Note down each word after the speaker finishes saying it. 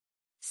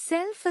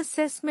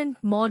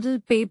Self-Assessment Model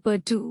Paper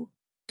 2,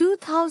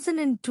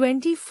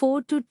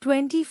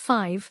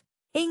 2024-25,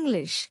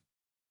 English.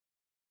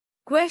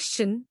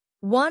 Question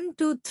 1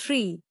 to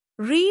 3.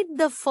 Read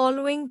the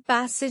following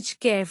passage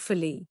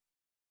carefully.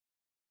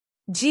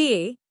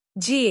 Ga,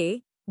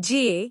 Ga,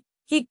 Ga,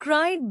 he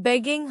cried,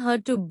 begging her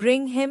to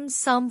bring him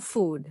some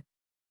food.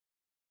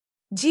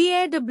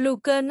 Gaw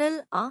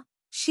Colonel,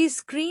 she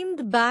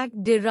screamed back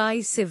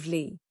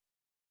derisively.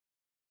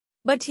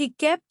 But he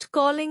kept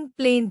calling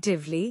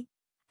plaintively,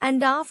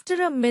 and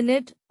after a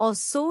minute or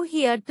so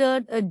he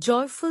uttered a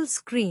joyful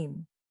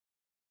scream.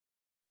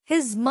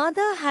 His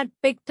mother had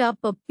picked up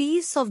a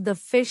piece of the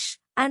fish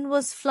and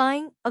was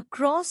flying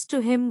across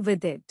to him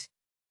with it.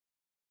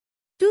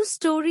 2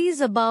 stories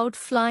about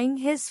flying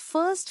his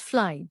first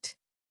flight.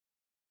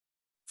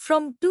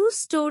 From 2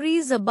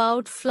 stories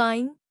about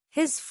flying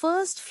his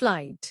first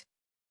flight.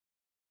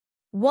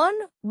 1.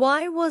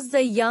 Why was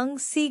the young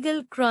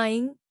seagull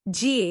crying,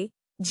 Ga,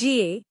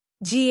 Ga,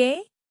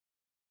 Ga?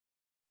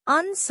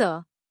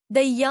 Answer.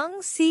 The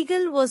young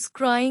seagull was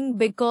crying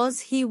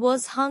because he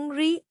was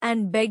hungry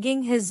and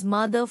begging his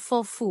mother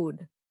for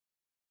food.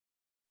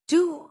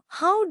 2.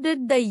 How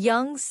did the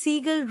young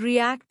seagull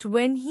react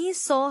when he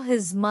saw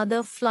his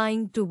mother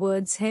flying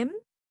towards him?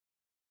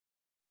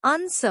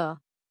 Answer.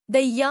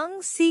 The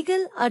young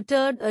seagull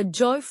uttered a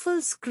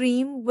joyful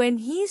scream when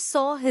he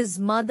saw his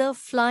mother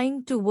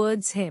flying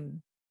towards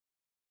him.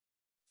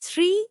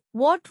 3.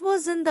 What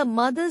was in the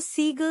mother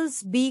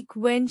seagull's beak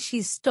when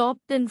she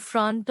stopped in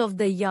front of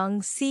the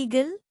young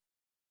seagull?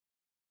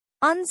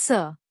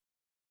 Answer.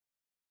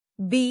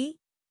 B.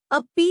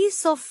 A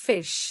piece of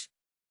fish.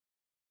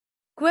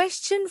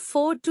 Question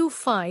 4 to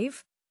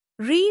 5.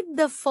 Read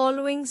the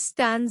following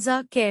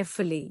stanza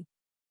carefully.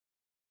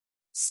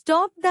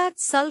 Stop that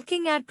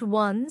sulking at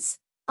once,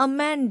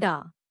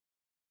 Amanda.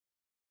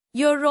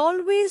 You're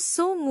always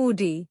so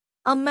moody,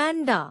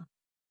 Amanda.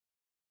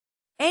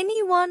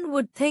 Anyone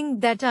would think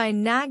that I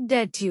nagged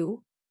at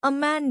you,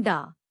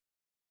 Amanda.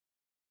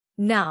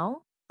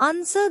 Now,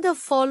 answer the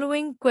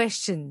following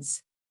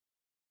questions.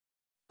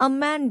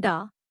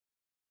 Amanda.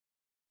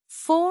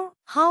 4.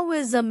 How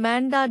is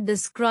Amanda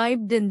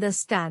described in the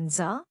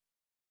stanza?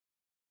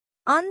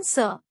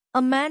 Answer.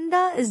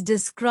 Amanda is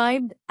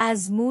described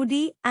as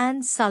moody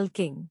and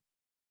sulking.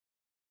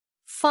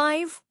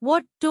 5.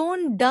 What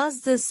tone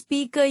does the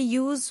speaker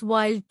use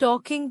while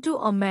talking to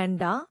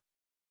Amanda?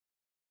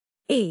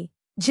 A.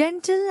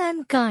 Gentle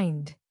and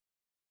kind.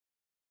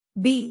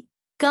 B.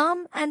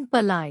 Calm and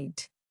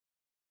polite.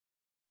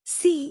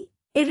 C.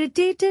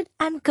 Irritated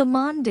and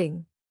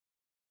commanding.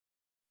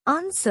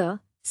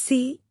 Answer.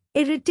 C.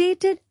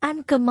 Irritated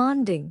and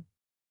commanding.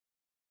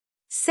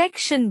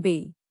 Section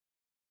B.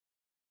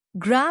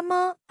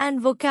 Grammar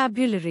and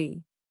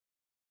vocabulary.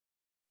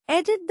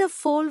 Edit the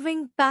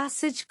following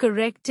passage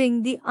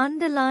correcting the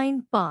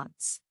underlined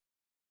parts.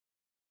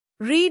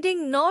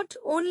 Reading not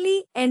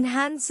only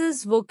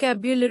enhances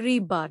vocabulary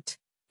but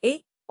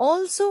A.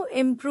 Also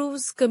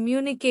improves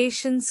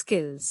communication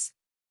skills.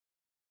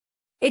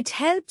 It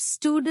helps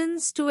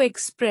students to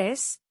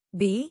express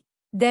B.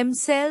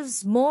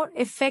 themselves more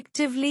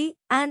effectively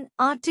and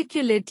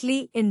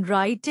articulately in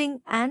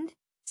writing and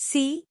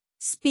C.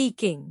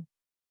 speaking.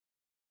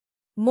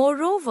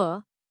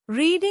 Moreover,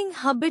 reading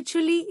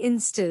habitually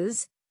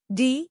instills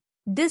D.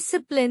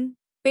 discipline,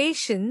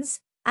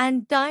 patience,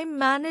 and time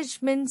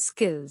management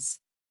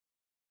skills.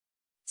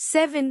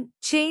 7.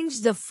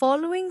 Change the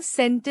following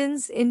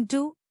sentence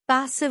into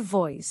passive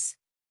voice.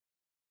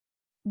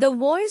 The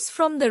voice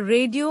from the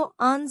radio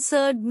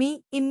answered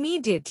me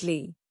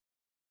immediately.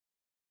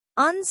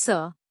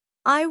 Answer.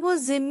 I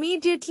was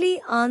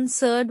immediately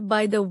answered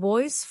by the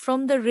voice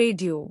from the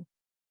radio.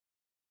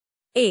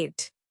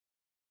 8.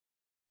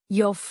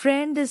 Your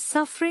friend is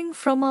suffering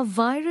from a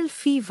viral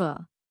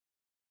fever.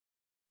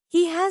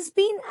 He has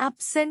been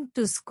absent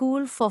to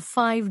school for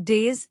 5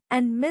 days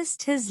and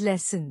missed his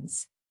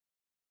lessons.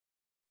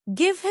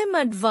 Give him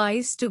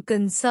advice to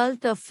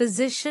consult a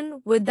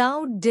physician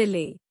without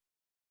delay.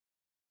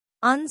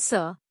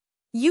 Answer.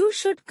 You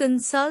should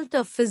consult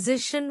a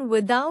physician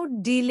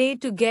without delay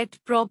to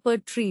get proper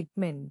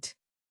treatment.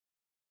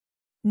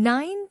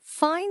 9.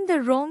 Find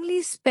the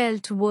wrongly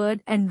spelt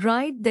word and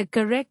write the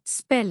correct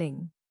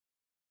spelling.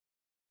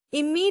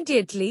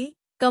 Immediately,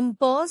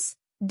 compose,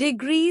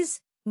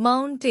 degrees,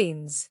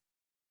 mountains.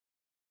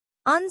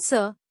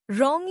 Answer.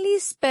 Wrongly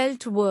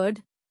spelt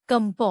word,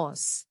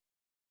 compose.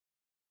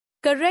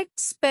 Correct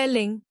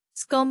spelling,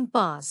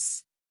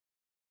 compass.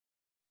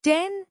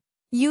 10.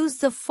 Use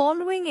the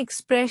following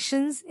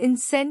expressions in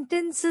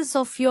sentences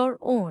of your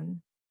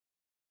own.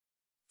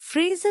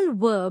 Phrasal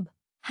verb,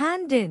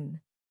 hand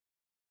in.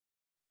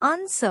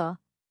 Answer.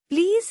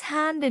 Please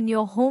hand in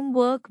your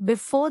homework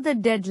before the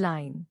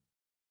deadline.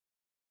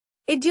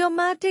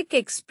 Idiomatic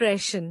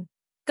expression,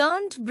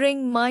 can't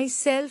bring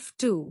myself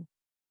to.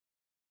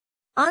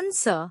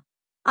 Answer.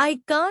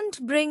 I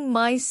can't bring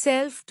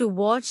myself to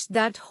watch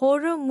that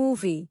horror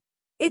movie.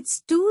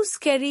 It's too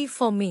scary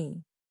for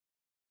me.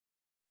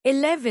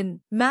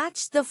 11.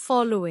 Match the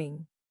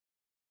following.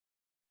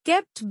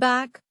 Kept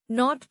back,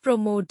 not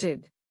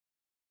promoted.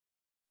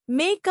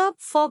 Make up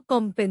for,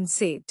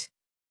 compensate.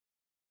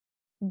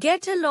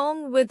 Get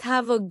along with,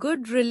 have a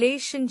good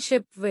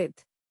relationship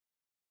with.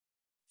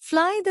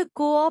 Fly the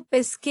co-op,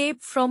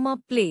 escape from a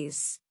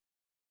place.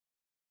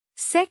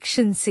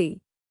 Section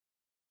C.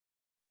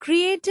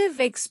 Creative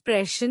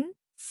expression,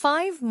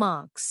 5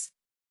 marks.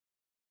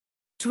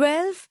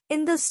 12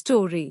 in the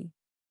story.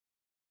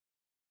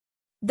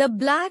 The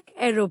black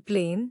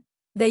aeroplane,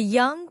 the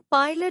young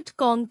pilot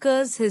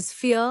conquers his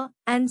fear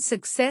and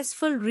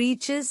successfully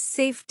reaches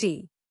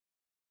safety.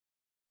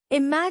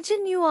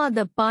 Imagine you are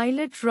the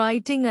pilot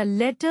writing a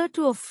letter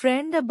to a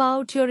friend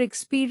about your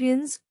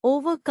experience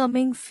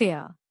overcoming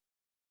fear.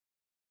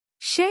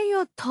 Share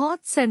your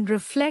thoughts and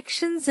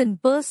reflections in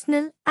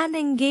personal and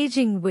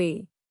engaging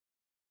way.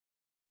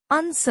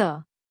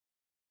 Answer.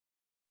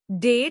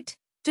 Date,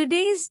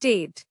 today's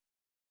date.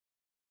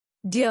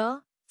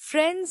 Dear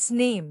friend's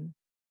name.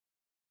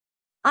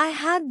 I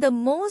had the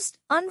most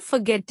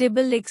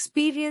unforgettable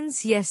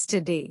experience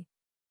yesterday.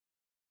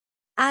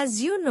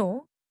 As you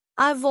know,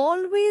 I've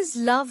always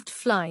loved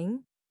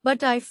flying,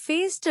 but I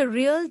faced a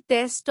real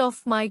test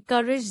of my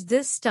courage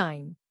this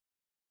time.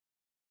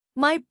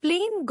 My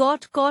plane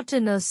got caught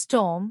in a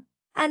storm,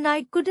 and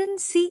I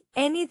couldn't see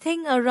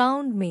anything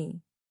around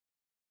me.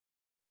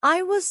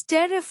 I was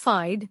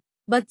terrified,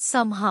 but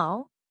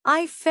somehow,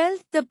 I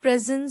felt the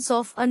presence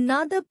of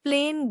another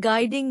plane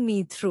guiding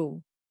me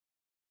through.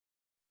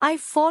 I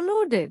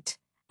followed it,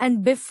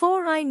 and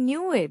before I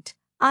knew it,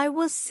 I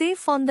was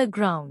safe on the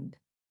ground.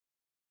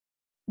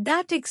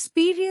 That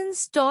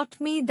experience taught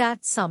me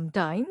that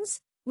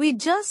sometimes, we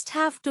just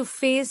have to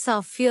face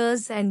our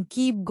fears and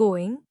keep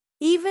going,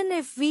 even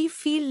if we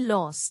feel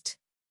lost.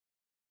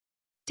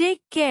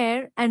 Take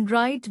care and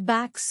write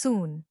back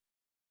soon.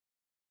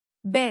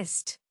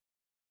 Best.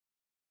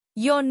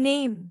 Your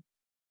name.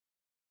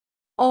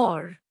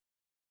 Or.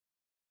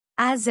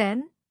 As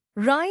an,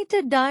 write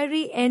a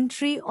diary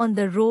entry on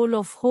the role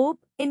of hope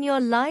in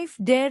your life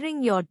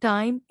during your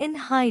time in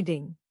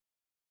hiding.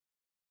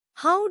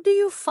 How do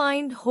you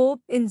find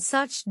hope in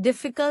such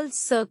difficult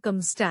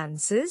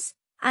circumstances,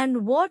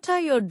 and what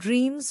are your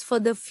dreams for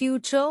the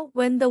future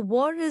when the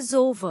war is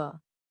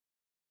over?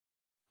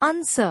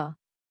 Answer.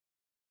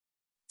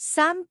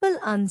 Sample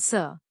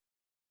answer.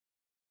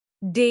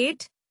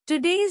 Date,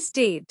 today's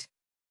date.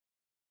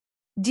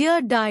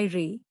 Dear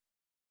Diary.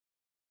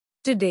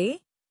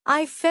 Today,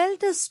 I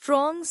felt a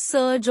strong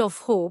surge of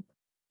hope,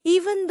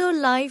 even though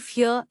life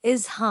here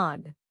is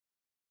hard.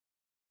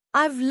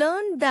 I've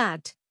learned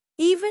that,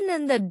 even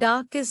in the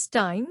darkest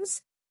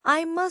times,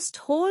 I must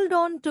hold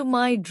on to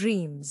my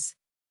dreams.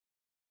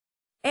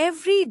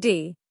 Every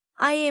day,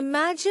 I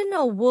imagine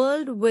a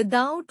world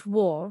without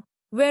war,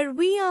 where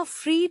we are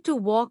free to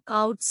walk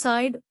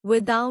outside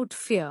without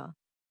fear.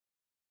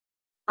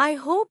 I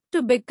hope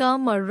to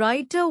become a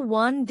writer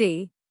one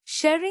day,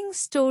 sharing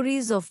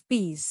stories of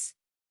peace.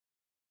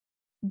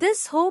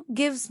 This hope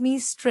gives me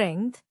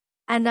strength,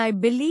 and I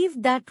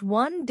believe that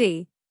one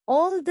day,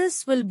 all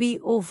this will be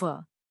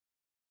over.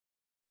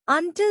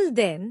 Until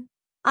then,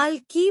 I'll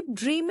keep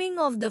dreaming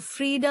of the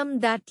freedom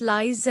that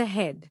lies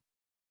ahead.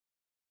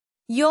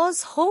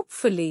 Yours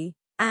hopefully,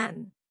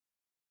 Anne.